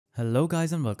Hello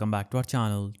guys and welcome back to our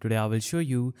channel. Today I will show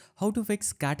you how to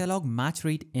fix catalog match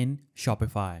rate in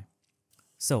Shopify.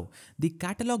 So, the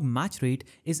catalog match rate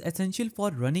is essential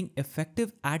for running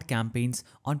effective ad campaigns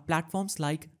on platforms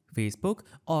like Facebook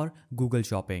or Google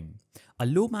Shopping. A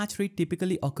low match rate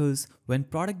typically occurs when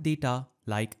product data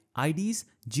like IDs,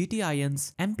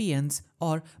 GTINs, MPNs,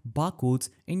 or barcodes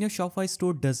in your Shopify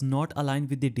store does not align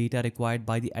with the data required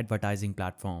by the advertising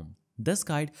platform. This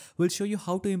guide will show you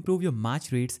how to improve your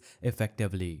match rates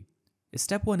effectively.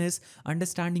 Step 1 is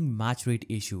understanding match rate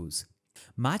issues.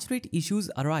 Match rate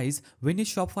issues arise when your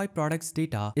Shopify product's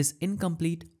data is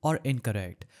incomplete or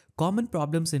incorrect. Common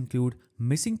problems include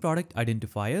missing product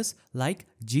identifiers like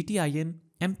GTIN,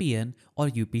 MPN, or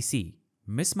UPC,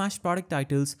 mismatched product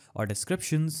titles or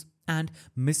descriptions, and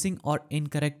missing or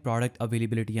incorrect product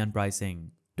availability and pricing.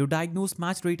 To diagnose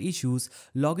match rate issues,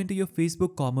 log into your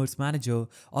Facebook Commerce Manager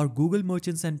or Google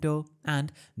Merchant Center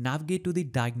and navigate to the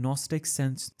Diagnostics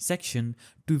section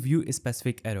to view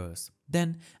specific errors.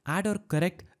 Then add or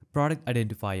correct product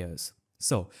identifiers.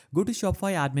 So go to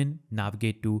Shopify admin,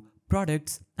 navigate to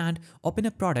Products and open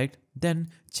a product, then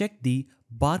check the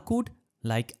barcode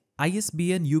like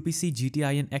ISBN, UPC,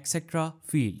 GTIN, etc.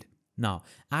 field. Now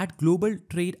add global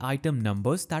trade item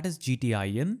numbers, that is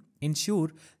GTIN.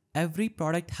 Ensure every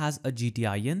product has a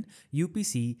GTIN,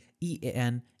 UPC,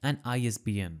 EAN, and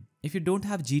ISBN. If you don't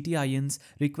have GTINs,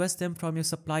 request them from your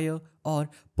supplier or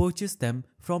purchase them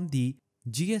from the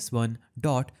gs1.org.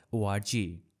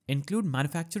 Include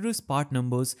manufacturer's part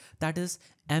numbers, that is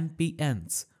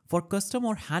MPNs. For custom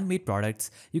or handmade products,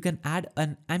 you can add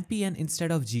an MPN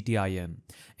instead of GTIN.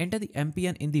 Enter the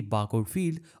MPN in the barcode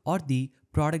field or the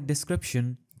product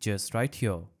description just right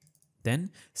here.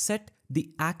 Then set the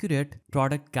accurate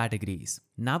product categories.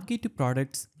 Navigate to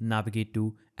Products, navigate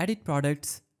to Edit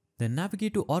Products, then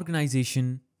navigate to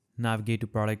Organization, navigate to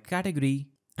Product Category,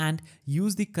 and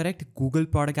use the correct Google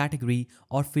product category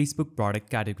or Facebook product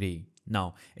category.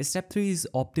 Now, step 3 is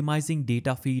optimizing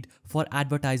data feed for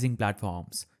advertising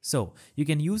platforms. So, you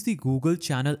can use the Google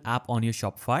Channel app on your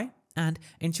Shopify and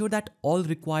ensure that all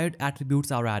required attributes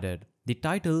are added. The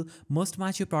title must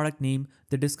match your product name,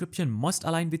 the description must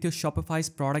align with your Shopify's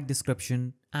product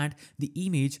description, and the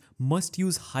image must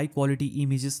use high quality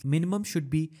images. Minimum should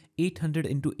be 800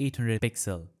 into 800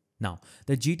 pixel. Now,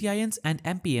 the GTINs and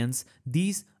MPNs,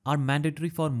 these are mandatory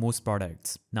for most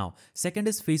products. Now, second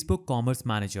is Facebook Commerce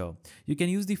Manager. You can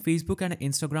use the Facebook and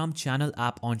Instagram channel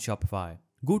app on Shopify.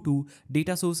 Go to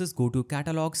Data Sources, go to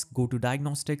Catalogs, go to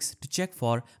Diagnostics to check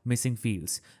for missing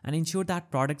fields and ensure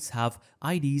that products have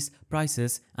IDs,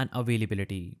 prices, and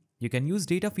availability. You can use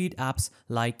data feed apps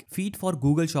like Feed for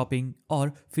Google Shopping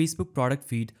or Facebook Product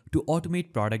Feed to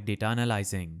automate product data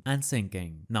analyzing and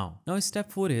syncing. Now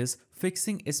step 4 is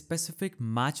fixing specific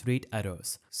match rate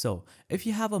errors. So if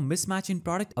you have a mismatch in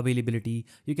product availability,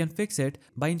 you can fix it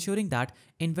by ensuring that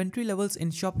inventory levels in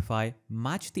Shopify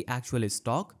match the actual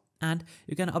stock, and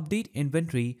you can update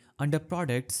inventory under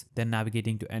products, then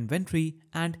navigating to inventory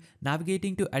and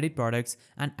navigating to edit products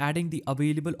and adding the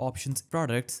available options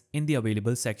products in the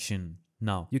available section.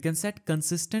 Now, you can set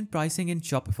consistent pricing in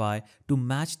Shopify to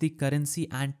match the currency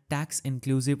and tax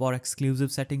inclusive or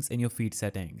exclusive settings in your feed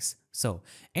settings. So,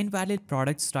 invalid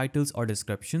products, titles or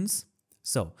descriptions.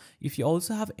 So, if you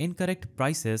also have incorrect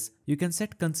prices, you can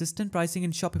set consistent pricing in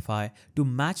Shopify to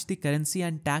match the currency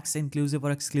and tax inclusive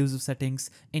or exclusive settings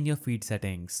in your feed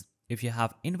settings. If you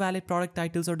have invalid product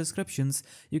titles or descriptions,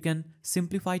 you can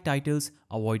simplify titles,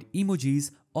 avoid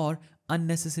emojis or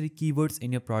unnecessary keywords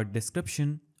in your product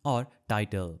description or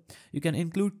title. You can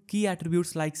include key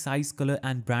attributes like size, color,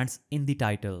 and brands in the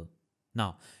title.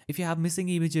 Now, if you have missing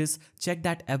images, check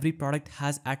that every product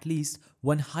has at least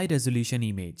one high-resolution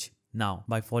image. Now,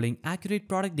 by following accurate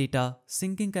product data,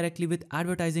 syncing correctly with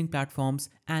advertising platforms,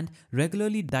 and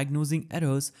regularly diagnosing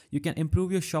errors, you can improve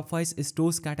your Shopify's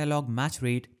store's catalog match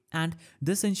rate, and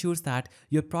this ensures that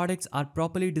your products are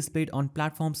properly displayed on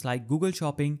platforms like Google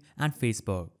Shopping and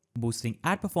Facebook, boosting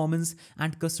ad performance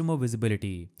and customer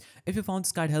visibility. If you found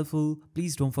this guide helpful,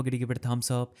 please don't forget to give it a thumbs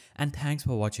up, and thanks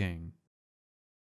for watching.